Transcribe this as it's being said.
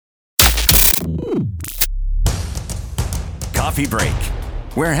Coffee Break,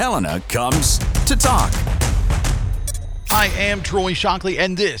 where Helena comes to talk. I am Troy Shockley,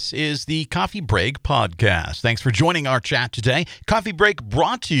 and this is the Coffee Break Podcast. Thanks for joining our chat today. Coffee Break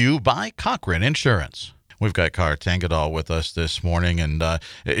brought to you by Cochrane Insurance. We've got Cara Tangadal with us this morning, and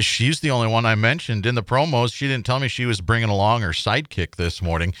she's the only one I mentioned in the promos. She didn't tell me she was bringing along her sidekick this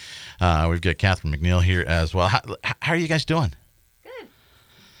morning. We've got Catherine McNeil here as well. How are you guys doing?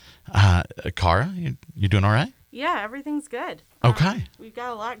 Good. Cara, you doing all right? Yeah, everything's good. Okay. We've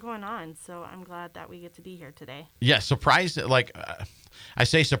got a lot going on, so I'm glad that we get to be here today. Yeah, I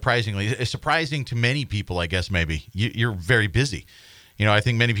say surprisingly. It's surprising to many people, I guess, maybe. You're very busy. You know, I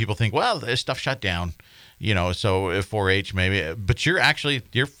think many people think, well, this stuff shut down, you know, so 4-H maybe. But you're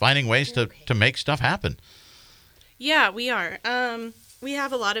finding ways to make stuff happen. Yeah, we are. We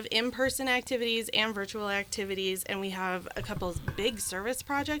have a lot of in-person activities and virtual activities, and we have a couple of big service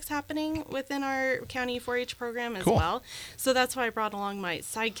projects happening within our county 4-H program as well. So that's why I brought along my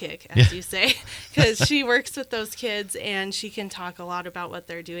sidekick, as you say, because she works with those kids, and she can talk a lot about what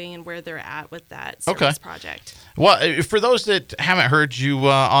they're doing and where they're at with that service project. Well, for those that haven't heard you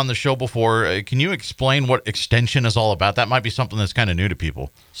on the show before, can you explain what Extension is all about? That might be something that's kind of new to people.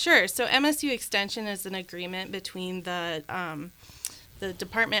 Sure. So MSU Extension is an agreement between the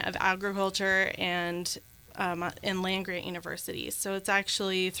Department of Agriculture and land-grant universities. So it's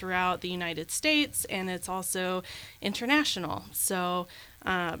actually throughout the United States, and it's also international. So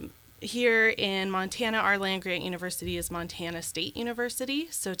here in Montana, our land-grant university is Montana State University.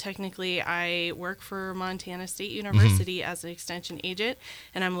 So technically, I work for Montana State University as an extension agent,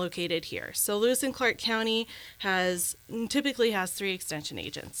 and I'm located here. So Lewis and Clark County typically has 3 extension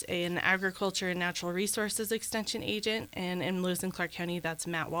agents: an agriculture and natural resources extension agent, and in Lewis and Clark County, that's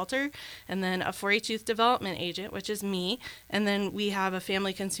Matt Walter, and then a 4-H youth development agent, which is me, and then we have a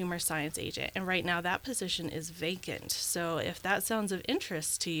family consumer science agent. And right now, that position is vacant. So if that sounds of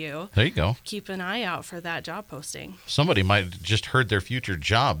interest to you, there you go. keep an eye out for that job posting. Somebody might have just heard their future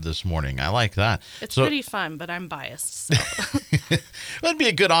job this morning. I like that. It's pretty fun, but I'm biased. So. That'd be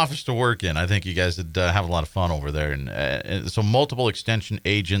a good office to work in. I think you guys would have a lot of fun over there. And so multiple extension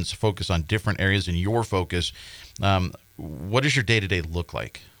agents focus on different areas in your focus. What does your day-to-day look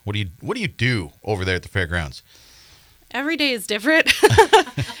like? What do you do over there at the fairgrounds? Every day is different.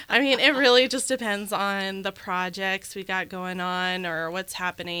 I mean, it really just depends on the projects we got going on or what's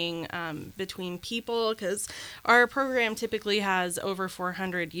happening between people, because our program typically has over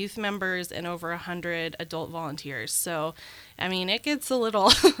 400 youth members and over 100 adult volunteers. So, I mean, it gets a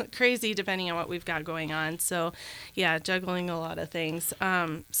little crazy depending on what we've got going on. So, yeah, juggling a lot of things.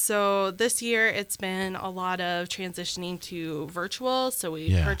 So this year it's been a lot of transitioning to virtual. So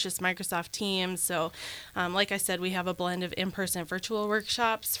we purchased Microsoft Teams. So, like I said, we have a blend of in-person virtual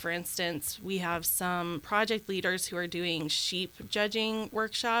workshops. For instance, we have some project leaders who are doing sheep judging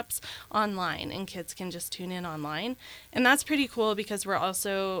workshops online, and kids can just tune in online. And that's pretty cool because we're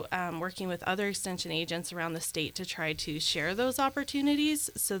also working with other extension agents around the state to try to share those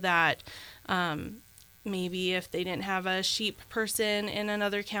opportunities so that maybe if they didn't have a sheep person in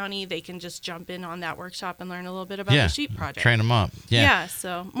another county, they can just jump in on that workshop and learn a little bit about the sheep project. Train them up. Yeah,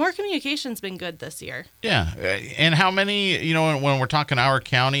 so more communication's been good this year. Yeah, and how many, you know, when we're talking our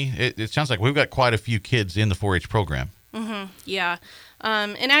county, it sounds like we've got quite a few kids in the 4-H program. Yeah.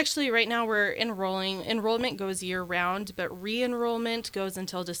 And actually right now we're enrolling. Enrollment goes year round, but re-enrollment goes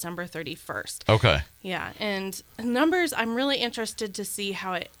until December 31st. Okay. Yeah. And numbers, I'm really interested to see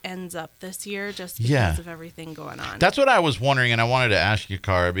how it ends up this year just because of everything going on. That's what I was wondering, and I wanted to ask you,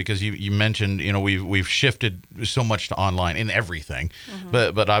 Cara, because you mentioned, you know, we've shifted so much to online in everything,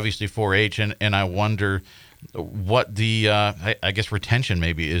 but obviously 4-H, and I wonder what the I guess retention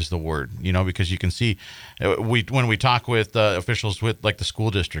maybe is the word, you know, because you can see when we talk with officials with like the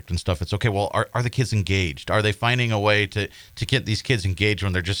school district and stuff, it's okay, well, are the kids engaged? Are they finding a way to get these kids engaged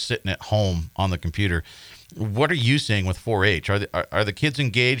when they're just sitting at home on the computer? What are you seeing with 4-H? Are the kids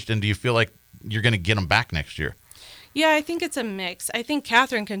engaged, and do you feel like you're going to get them back next year? Yeah, I think it's a mix. I think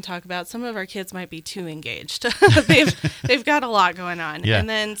Catherine can talk about some of our kids might be too engaged. They've got a lot going on. Yeah. And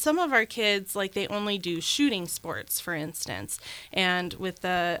then some of our kids, like they only do shooting sports, for instance. And with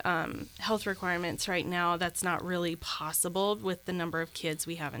the health requirements right now, that's not really possible with the number of kids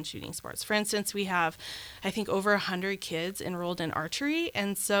we have in shooting sports. For instance, we have, I think, over 100 kids enrolled in archery.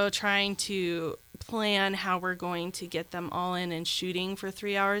 And so trying to plan how we're going to get them all in and shooting for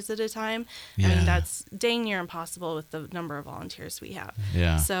 3 hours at a time. I mean, that's dang near impossible with the number of volunteers we have.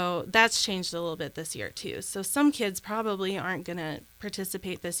 Yeah. So that's changed a little bit this year too. So some kids probably aren't going to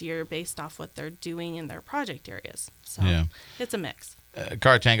participate this year based off what they're doing in their project areas. So it's a mix.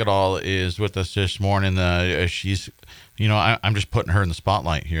 Cara Tangadal is with us this morning. She's, I'm just putting her in the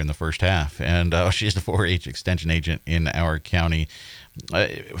spotlight here in the first half, and she's the 4-H extension agent in our county.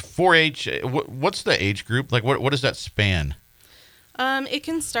 4-H, what's the age group? Like, what does that span? It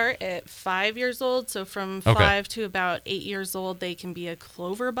can start at 5 years old. So from 5 to about 8 years old, they can be a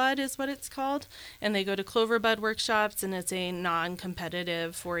Clover Bud is what it's called. And they go to Clover Bud workshops, and it's a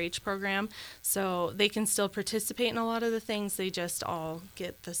non-competitive 4-H program. So they can still participate in a lot of the things. They just all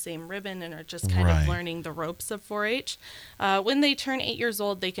get the same ribbon and are just kind of learning the ropes of 4-H. When they turn 8 years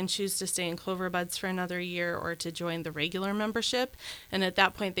old, they can choose to stay in Clover Buds for another year or to join the regular membership. And at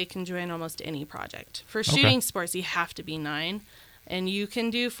that point, they can join almost any project. For shooting sports, you have to be 9. And you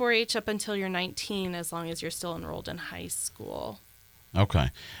can do 4-H up until you're 19 as long as you're still enrolled in high school. Okay.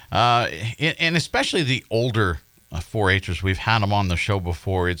 And especially the older 4-Hers, we've had them on the show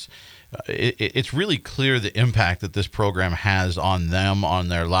before. It's really clear the impact that this program has on them, on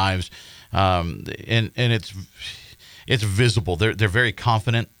their lives. And it's visible. They're very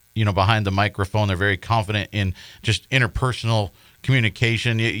confident, behind the microphone. They're very confident in just interpersonal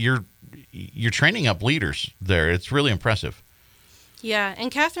communication. You're training up leaders there. It's really impressive. Yeah, and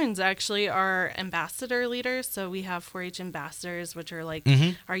Catherine's actually our ambassador leader. So we have 4-H ambassadors, which are like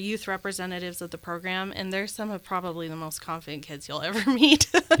our youth representatives of the program. And they're some of probably the most confident kids you'll ever meet.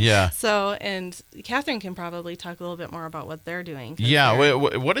 Yeah. So, and Catherine can probably talk a little bit more about what they're doing. Yeah.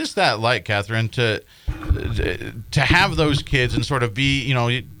 What is that like, Catherine, to have those kids and sort of be,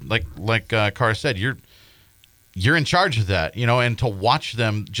 like Cara said, you're in charge of that, and to watch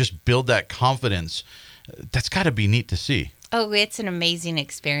them just build that confidence, that's got to be neat to see. Oh, it's an amazing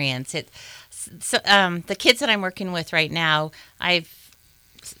experience. The kids that I'm working with right now, I've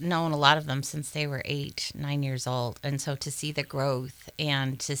known a lot of them since they were 8, 9 years old. And so to see the growth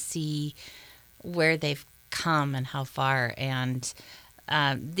and to see where they've come and how far. And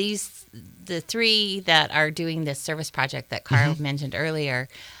the 3 that are doing this service project that Carl mentioned earlier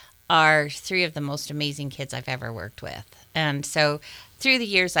are 3 of the most amazing kids I've ever worked with. And so through the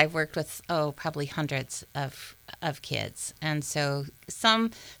years, I've worked with, probably hundreds of kids. And so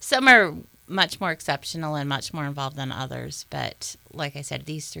some are much more exceptional and much more involved than others. But like I said,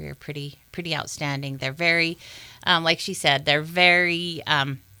 these 3 are pretty outstanding. They're very, like she said, they're very,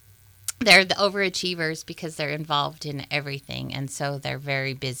 they're the overachievers because they're involved in everything. And so they're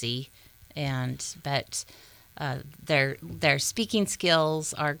very busy. But their speaking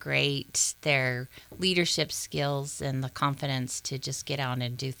skills are great. Their leadership skills and the confidence to just get out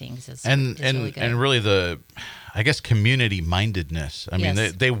and do things is really good. And really the, I guess, community mindedness. I mean,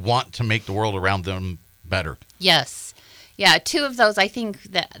 they want to make the world around them better. Yes. Yeah, 2 of those, I think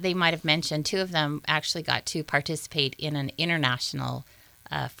that they might have mentioned, 2 of them actually got to participate in an international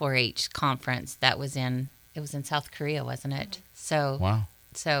 4-H conference that was in South Korea, wasn't it? So wow.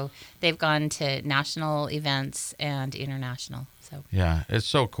 So they've gone to national events and international. So yeah, it's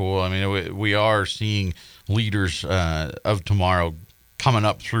so cool. I mean, we are seeing leaders of tomorrow coming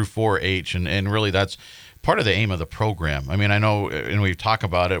up through 4-H, and really that's part of the aim of the program. I mean, I know, and we talk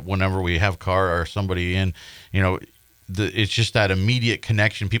about it whenever we have Cara or somebody in, it's just that immediate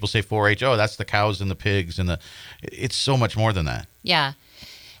connection. People say 4-H, that's the cows and the pigs, and it's so much more than that. Yeah.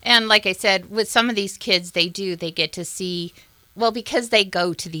 And like I said, with some of these kids, they get to see, well, because they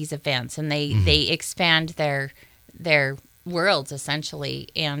go to these events and they expand their worlds essentially,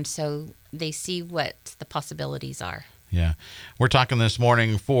 and so they see what the possibilities are. Yeah. We're talking this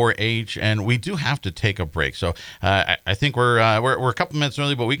morning 4-H, and we do have to take a break. So I think we're a couple minutes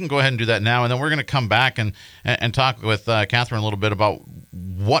early, but we can go ahead and do that now, and then we're going to come back and talk with Catherine a little bit about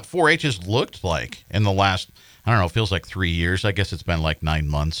what 4-H has looked like in the last, I don't know, it feels like 3 years. I guess it's been like 9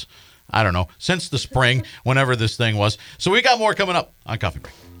 months. I don't know, since the spring, whenever this thing was. So we got more coming up on Coffee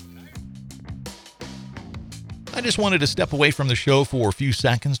Break. I just wanted to step away from the show for a few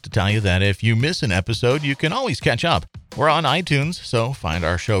seconds to tell you that if you miss an episode, you can always catch up. We're on iTunes, so find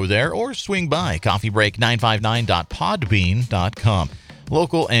our show there or swing by coffeebreak959.podbean.com.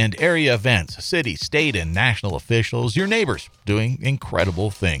 Local and area events, city, state, and national officials, your neighbors doing incredible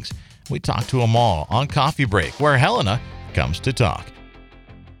things. We talk to them all on Coffee Break, where Helena comes to talk.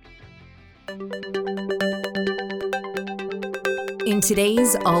 In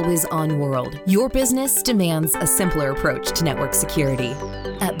today's always-on world, your business demands a simpler approach to network security.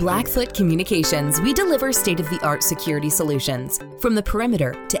 At Blackfoot Communications, we deliver state-of-the-art security solutions, from the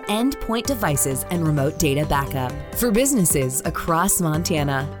perimeter to endpoint devices and remote data backup, for businesses across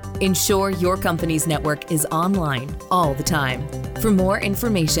Montana. Ensure your company's network is online all the time. For more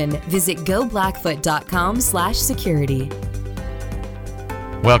information, visit goblackfoot.com/security.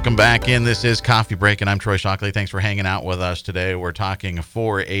 Welcome back in. This is Coffee Break, and I'm Troy Shockley. Thanks for hanging out with us today. We're talking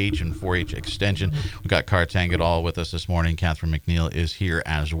 4-H and 4-H Extension. We've got Cara Tangadal with us this morning. Catherine McNeil is here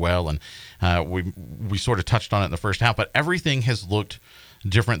as well, and we sort of touched on it in the first half, but everything has looked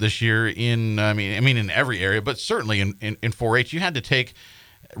different this year in every area, but certainly in 4-H. You had to take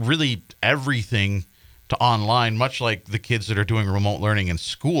really everything to online, much like the kids that are doing remote learning in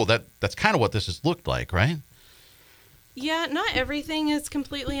school. That's kind of what this has looked like, right? Yeah, not everything is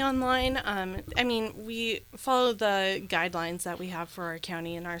completely online. We follow the guidelines that we have for our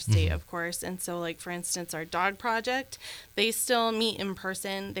county and our state, of course. And so, like, for instance, our dog project, they still meet in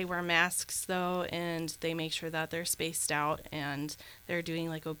person. They wear masks, though, and they make sure that they're spaced out. And they're doing,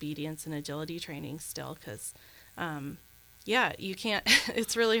 like, obedience and agility training still because, you can't –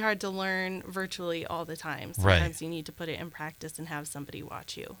 it's really hard to learn virtually all the time. Sometimes you need to put it in practice and have somebody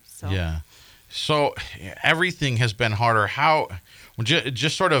watch you. So. Yeah. So everything has been harder. How,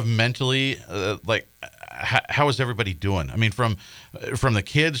 just sort of mentally, how is everybody doing? I mean, from the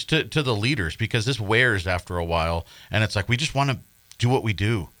kids to the leaders, because this wears after a while, and it's like we just want to do what we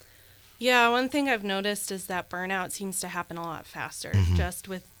do. Yeah, one thing I've noticed is that burnout seems to happen a lot faster, just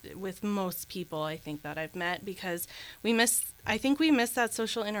with most people I think that I've met, because we miss that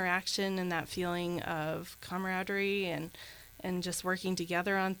social interaction and that feeling of camaraderie and just working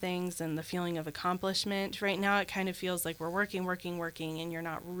together on things and the feeling of accomplishment. Right now it kind of feels like we're working, and you're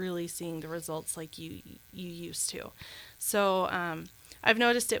not really seeing the results like you used to. So I've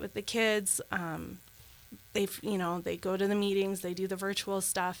noticed it with the kids. They go to the meetings, they do the virtual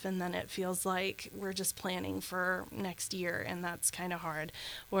stuff, and then it feels like we're just planning for next year, and that's kind of hard.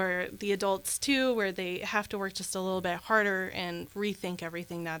 Where the adults too, where they have to work just a little bit harder and rethink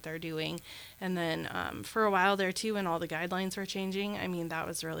everything that they're doing. And then for a while there too, when all the guidelines were changing, I mean, that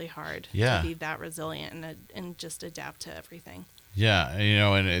was really hard to be that resilient and just adapt to everything. Yeah,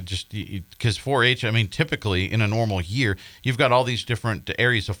 and it just because 4-H, I mean, typically in a normal year, you've got all these different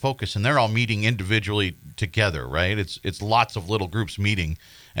areas of focus, and they're all meeting individually together, right? It's lots of little groups meeting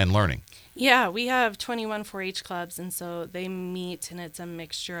and learning. Yeah, we have 21 4-H clubs, and so they meet, and it's a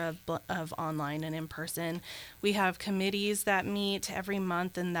mixture of online and in person. We have committees that meet every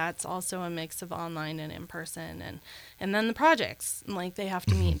month, and that's also a mix of online and in person. And then the projects, like, they have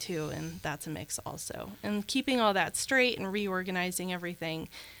to meet too, and that's a mix also. And keeping all that straight and reorganizing everything,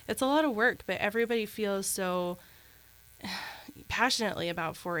 it's a lot of work, but everybody feels so passionately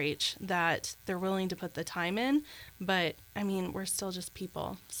about 4-H that they're willing to put the time in. But I mean, we're still just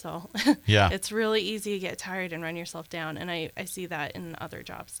people, so it's really easy to get tired and run yourself down, and I see that in other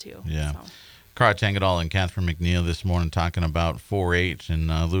jobs too. Cara Tangadal and Catherine McNeil this morning talking about 4-H in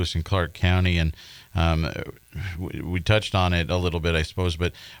Lewis and Clark County, and we touched on it a little bit, I suppose,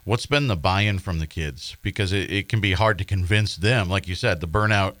 but what's been the buy-in from the kids? Because it can be hard to convince them, like you said, the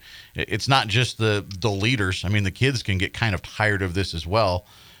burnout, it's not just the leaders. I mean, the kids can get kind of tired of this as well,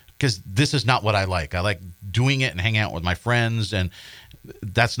 because this is not what I like. I like doing it and hanging out with my friends, and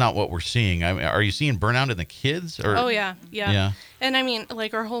that's not what we're seeing. I mean, are you seeing burnout in the kids? Or? Oh, yeah. And I mean,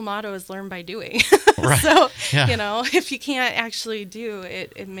 like, our whole motto is learn by doing. Right. So, if you can't actually do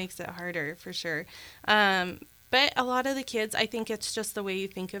it, it makes it harder for sure. But a lot of the kids, I think it's just the way you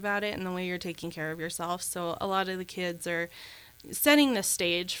think about it and the way you're taking care of yourself. So a lot of the kids are setting the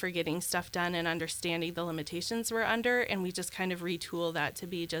stage for getting stuff done and understanding the limitations we're under, and we just kind of retool that to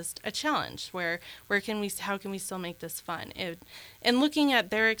be just a challenge where how can we still make this fun, and looking at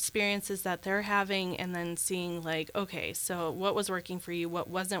their experiences that they're having, and then seeing, like, okay, so what was working for you, what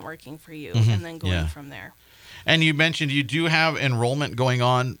wasn't working for you, and then going from there. And you mentioned you do have enrollment going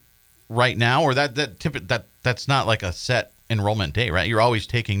on right now, or that's not like a set enrollment day, right? You're always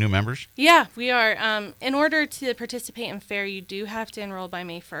taking new members? Yeah, we are. In order to participate in FAIR, you do have to enroll by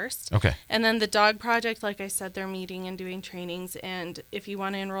May 1st. Okay. And then the Dog Project, like I said, they're meeting and doing trainings. And if you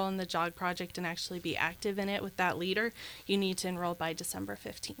want to enroll in the Dog Project and actually be active in it with that leader, you need to enroll by December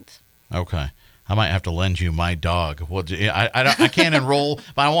 15th. Okay. I might have to lend you my dog. Well, I can't enroll,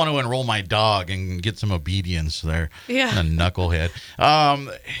 but I want to enroll my dog and get some obedience there. Yeah. A knucklehead.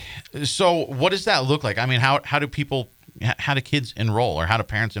 So what does that look like? I mean, how do kids enroll, or how do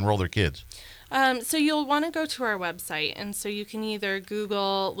parents enroll their kids? So you'll want to go to our website, and so you can either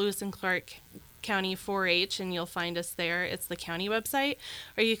Google Lewis and Clark County 4-H, and you'll find us there. It's the county website,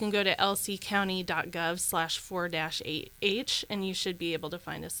 or you can go to lccounty.gov/4-H, and you should be able to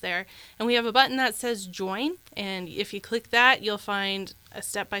find us there. And we have a button that says join, and if you click that, you'll find a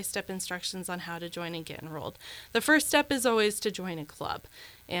step-by-step instructions on how to join and get enrolled. The first step is always to join a club.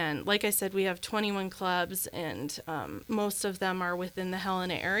 And like I said, we have 21 clubs, and most of them are within the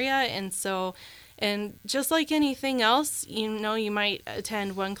Helena area. And so And just like anything else, you might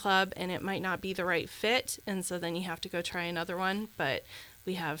attend one club and it might not be the right fit, and so then you have to go try another one. But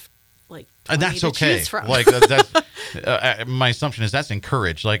we have like 20 that's to okay. choose from. Like that's my assumption is that's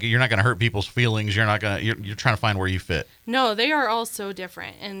encouraged. Like you're not going to hurt people's feelings. You're trying to find where you fit. No, they are all so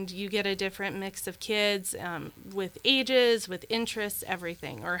different, and you get a different mix of kids with ages, with interests,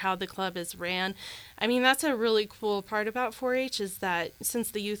 everything, or how the club is ran. I mean, that's a really cool part about 4-H is that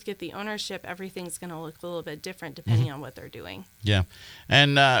since the youth get the ownership, everything's going to look a little bit different depending on what they're doing. Yeah,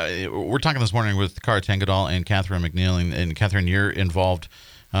 and we're talking this morning with Cara Tengadal and Catherine McNeil, and Catherine, you're involved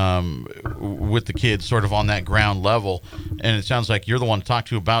with the kids sort of on that ground level, and it sounds like you're the one to talk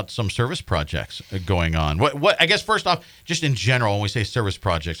to about some service projects going on. What I guess first off, just in general, when we say service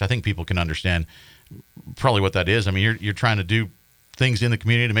projects, I think people can understand probably what that is. I mean, you're trying to do things in the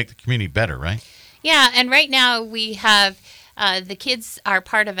community to make the community better, right? Yeah, and right now we have the kids are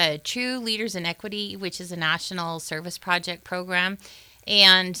part of a True Leaders in Equity, which is a national service project program,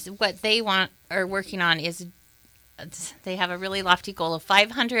 and what they are working on is they have a really lofty goal of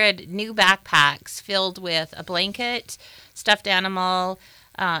 500 new backpacks filled with a blanket, stuffed animal,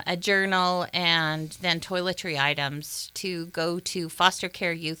 a journal, and then toiletry items to go to foster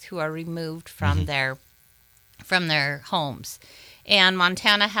care youth who are removed from their homes. And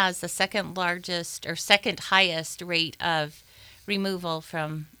Montana has the second highest rate of removal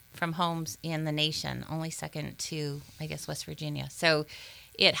from homes in the nation, only second to, I guess, West Virginia. So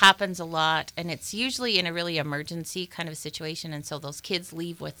it happens a lot, and it's usually in a really emergency kind of situation, and so those kids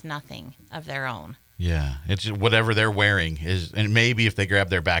leave with nothing of their own. Yeah, it's just whatever they're wearing is, and maybe if they grab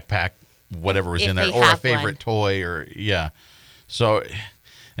their backpack, whatever was in there, or a favorite toy, or So,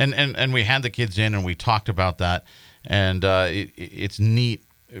 and we had the kids in, and we talked about that, and it's neat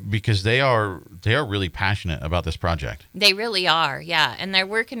because they are really passionate about this project. They really are, yeah, and they're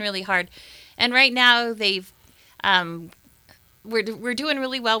working really hard. And right now they've we're doing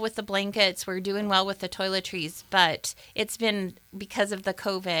really well with the blankets. We're doing well with the toiletries, but it's been because of the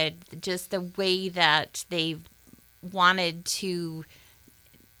COVID, just the way that they've wanted to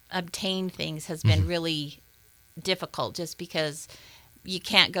obtain things has been really difficult, just because you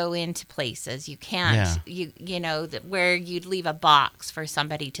can't go into places. You can't, where you'd leave a box for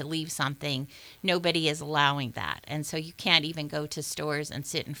somebody to leave something, nobody is allowing that. And so you can't even go to stores and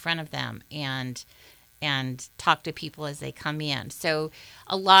sit in front of them and talk to people as they come in. So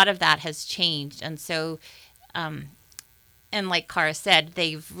a lot of that has changed. And so, and like Cara said,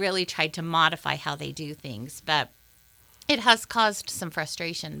 they've really tried to modify how they do things, but it has caused some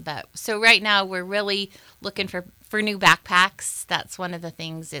frustration. But so right now we're really looking for new backpacks. That's one of the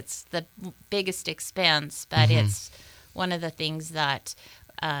things. It's the biggest expense, but it's one of the things that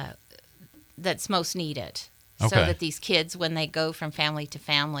that's most needed. Okay. So that these kids, when they go from family to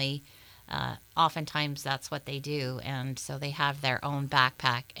family, oftentimes that's what they do, and so they have their own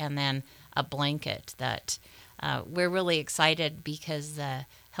backpack and then a blanket that we're really excited because the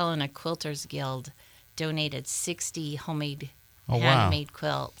Helena Quilters Guild donated 60 handmade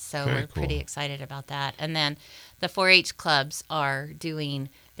quilts, so we're pretty excited about that. And then the 4-H clubs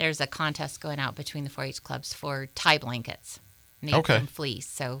there's a contest going out between the 4-H clubs for tie blankets made from fleece,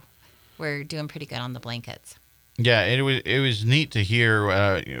 so we're doing pretty good on the blankets. Yeah, it was neat to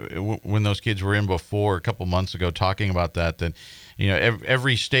hear when those kids were in before a couple months ago talking about that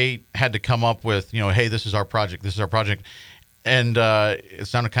every state had to come up with hey, this is our project, and it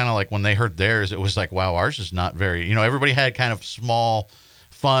sounded kind of like when they heard theirs, it was like, wow, ours is not very everybody had kind of small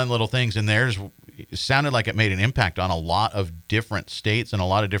fun little things, and theirs sounded like it made an impact on a lot of different states and a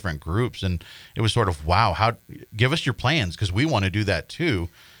lot of different groups, and it was sort of, wow, give us your plans because we want to do that too.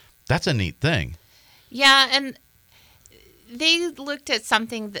 That's a neat thing. Yeah, and they looked at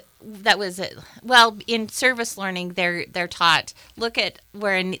something that was in service learning. They're taught, look at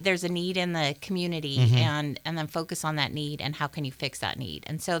where there's a need in the community and then focus on that need and how can you fix that need.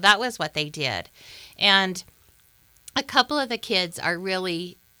 And so that was what they did. And a couple of the kids are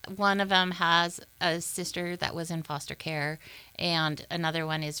really, one of them has a sister that was in foster care, and another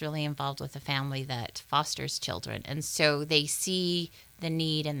one is really involved with a family that fosters children. And so they see the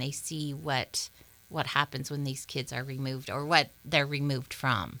need and they see what happens when these kids are removed or what they're removed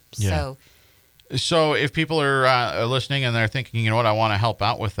from. Yeah. So if people are listening and they're thinking, you know what, I want to help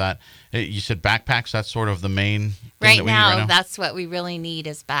out with that. You said backpacks, that's sort of the main thing that we need right now? That's what we really need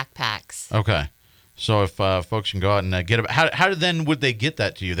is backpacks. Okay. So if folks can go out and get how then would they get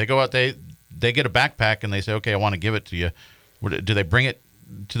that to you? They go out, they get a backpack and they say, okay, I want to give it to you. Do they bring it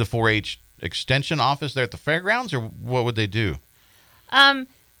to the 4-H extension office there at the fairgrounds, or what would they do?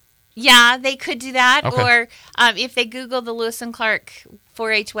 Yeah, they could do that. Okay. Or if they Google the Lewis and Clark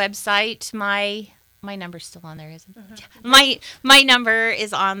 4-H website, my number's still on there, isn't it? Yeah. My number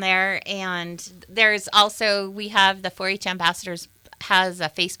is on there, and there's also, we have the 4-H Ambassadors has a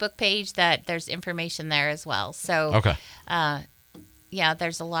Facebook page that there's information there as well. So Okay. yeah,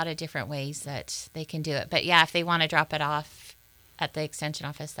 there's a lot of different ways that they can do it. But yeah, if they want to drop it off at the extension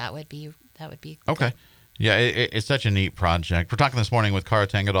office, that would be Okay. good. Yeah, it's such a neat project. We're talking this morning with Cara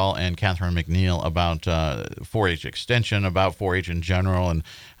Tangadal and Catherine McNeil about 4-H Extension, about 4-H in general, and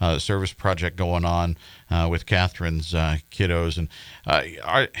service project going on with Catherine's kiddos. And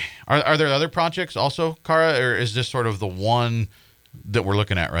are there other projects also, Cara, or is this sort of the one that we're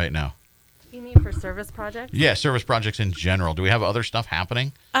looking at right now? You mean for service projects? Yeah, service projects in general. Do we have other stuff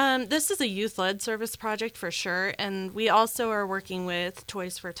happening? This is a youth-led service project for sure, and we also are working with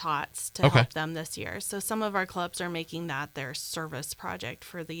Toys for Tots to Okay. help them this year. So some of our clubs are making that their service project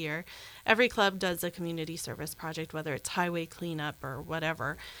for the year. Every club does a community service project, whether it's highway cleanup or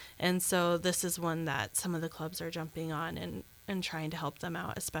whatever. And so this is one that some of the clubs are jumping on and trying to help them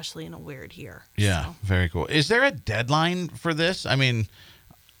out, especially in a weird year. Yeah, So. very cool. Is there a deadline for this? I mean,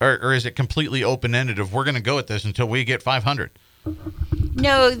 or is it completely open-ended of we're going to go at this until we get 500?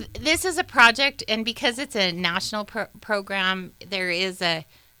 No, this is a project, and because it's a national program, there is a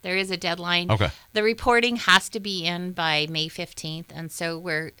deadline. Okay. The reporting has to be in by May 15th, and so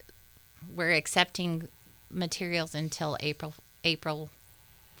we're accepting materials until April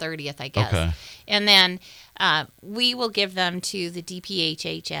 30th, I guess. Okay. And then we will give them to the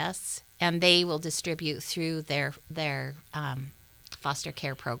DPHHS, and they will distribute through their foster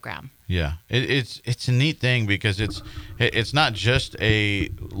care program. Yeah, it's a neat thing because it's not just a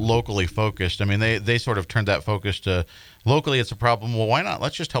locally focused. I mean, they sort of turned that focus to locally. It's a problem. Well, why not?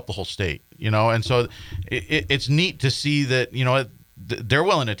 Let's just help the whole state, And so it's neat to see that they're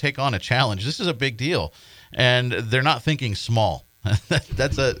willing to take on a challenge. This is a big deal, and they're not thinking small.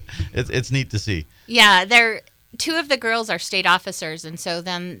 It's neat to see. Yeah, two of the girls are state officers, and so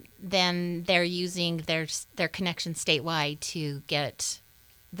then they're using their connection statewide to get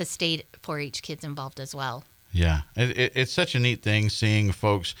the state 4-H kids involved as well. Yeah, it's such a neat thing seeing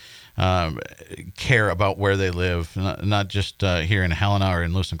folks care about where they live, not just here in Helena or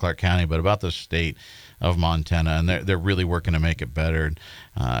in Lewis and Clark County, but about the state of Montana, and they're really working to make it better.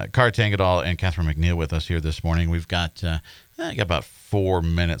 Cara Tangadal and Catherine McNeil with us here this morning. We've got about 4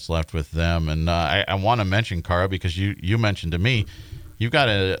 minutes left with them, and I want to mention, Cara, because you mentioned to me you've got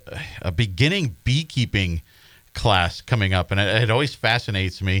a beginning beekeeping class coming up, and it always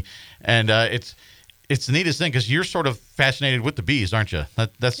fascinates me, and it's the neatest thing because you're sort of fascinated with the bees, aren't you?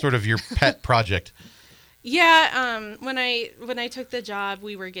 That's sort of your pet project. Yeah, when I took the job,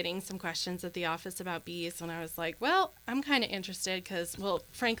 we were getting some questions at the office about bees, and I was like, well, I'm kind of interested because, well,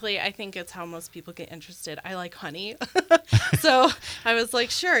 frankly, I think it's how most people get interested. I like honey. So I was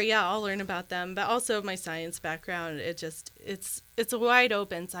like, sure, yeah, I'll learn about them. But also my science background, it's wide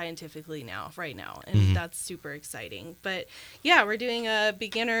open scientifically right now, and that's super exciting. But yeah, we're doing a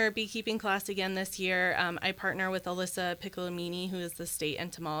beginner beekeeping class again this year. I partner with Alyssa Piccolomini, who is the state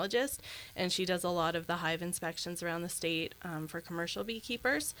entomologist, and she does a lot of the hive inspections around the state for commercial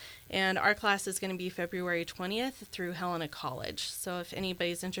beekeepers. And our class is going to be February 20th through Helena College. So if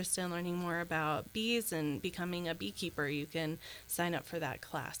anybody's interested in learning more about bees and becoming a beekeeper, you can sign up for that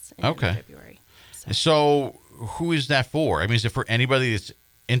class in February. So who is that for? I mean, is it for anybody that's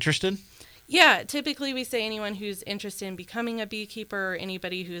interested? Yeah, typically we say anyone who's interested in becoming a beekeeper or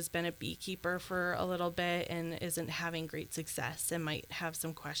anybody who's been a beekeeper for a little bit and isn't having great success and might have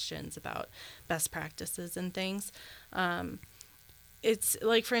some questions about best practices and things. It's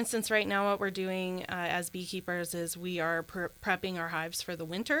like, for instance, right now what we're doing as beekeepers is we are prepping our hives for the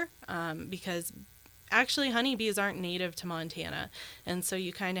winter because actually honeybees aren't native to Montana, and so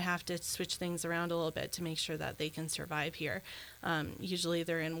you kind of have to switch things around a little bit to make sure that they can survive here. Usually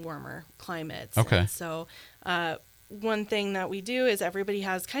they're in warmer climates. Okay. And so one thing that we do is everybody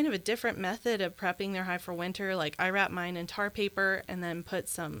has kind of a different method of prepping their hive for winter. Like I wrap mine in tar paper and then put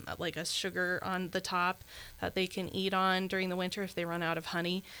some like a sugar on the top that they can eat on during the winter if they run out of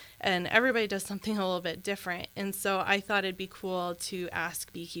honey. And everybody does something a little bit different. And so I thought it'd be cool to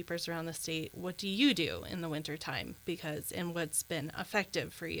ask beekeepers around the state, what do you do in the wintertime? And what's been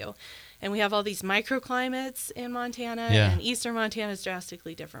effective for you? And we have all these microclimates in Montana, and eastern Montana is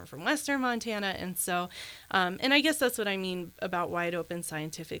drastically different from western Montana. And so, and I guess that's what I mean about wide open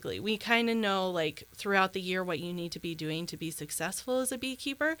scientifically. We kind of know like throughout the year what you need to be doing to be successful as a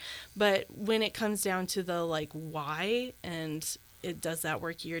beekeeper. But when it comes down to the like why and does that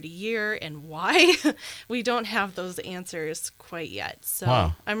work year to year, and why? We don't have those answers quite yet. So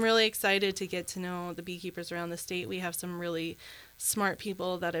Wow. I'm really excited to get to know the beekeepers around the state. We have some really smart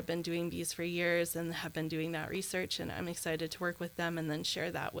people that have been doing bees for years and have been doing that research, and I'm excited to work with them and then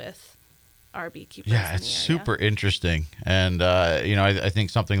share that with our beekeepers. Yeah, in it's the area. super interesting. And, I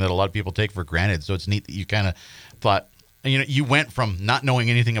think something that a lot of people take for granted. So it's neat that you kind of thought, you went from not knowing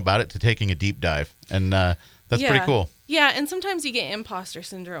anything about it to taking a deep dive. And that's pretty cool. Yeah, and sometimes you get imposter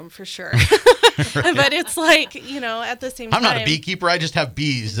syndrome for sure. But it's like, at the same time. I'm not a beekeeper. I just have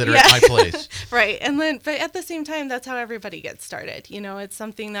bees that are at my place. Right. But at the same time, that's how everybody gets started. It's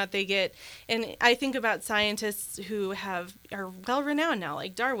something that they get. And I think about scientists who are well renowned now,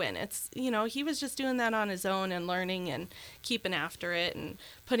 like Darwin. It's, he was just doing that on his own and learning and keeping after it and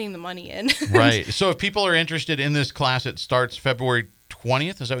putting the money in. Right. So if people are interested in this class, it starts February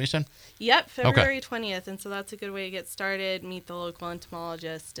 20th. Is that what you said? Yep, February 20th. And so that's a good way to get started, meet the local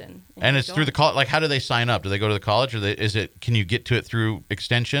entomologist. And it's through the college. Like, how do they sign up? Do they go to the college, or can you get to it through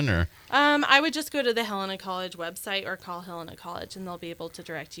extension, or? I would just go to the Helena College website or call Helena College, and they'll be able to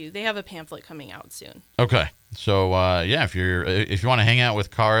direct you. They have a pamphlet coming out soon. Okay. So, if you want to hang out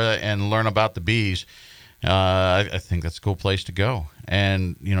with Cara and learn about the bees, I think that's a cool place to go.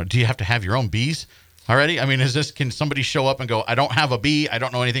 And, do you have to have your own bees already? I mean, can somebody show up and go, I don't have a bee, I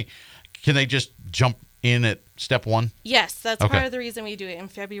don't know anything? Can they just jump in at step one? Yes, that's part of the reason we do it in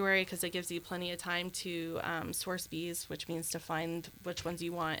February, because it gives you plenty of time to source bees, which means to find which ones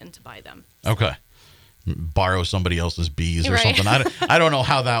you want and to buy them. Okay. Borrow somebody else's bees or something. I don't know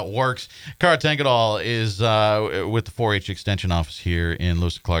how that works. Cara Tangadal is with the 4-H Extension Office here in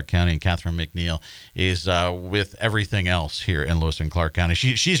Lewis and Clark County, and Catherine McNeil is with everything else here in Lewis and Clark County.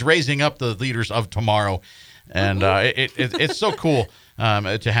 She's raising up the leaders of tomorrow, and it's so cool.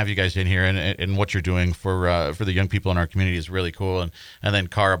 To have you guys in here and what you're doing for the young people in our community is really cool. And then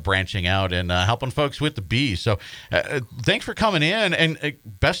Cara branching out and helping folks with the bees. So thanks for coming in, and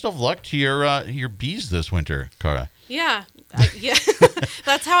best of luck to your bees this winter, Cara. Yeah.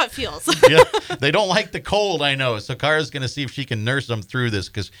 That's how it feels. Yeah, they don't like the cold, I know. So Cara's going to see if she can nurse them through this,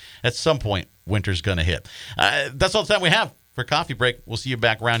 because at some point winter's going to hit. That's all the time we have for Coffee Break. We'll see you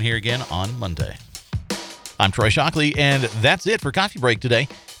back around here again on Monday. I'm Troy Shockley, and that's it for Coffee Break today.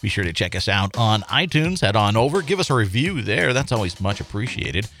 Be sure to check us out on iTunes. Head on over, give us a review there. That's always much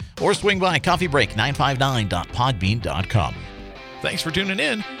appreciated. Or swing by coffeebreak959.podbean.com. Thanks for tuning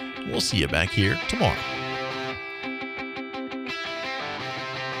in. We'll see you back here tomorrow.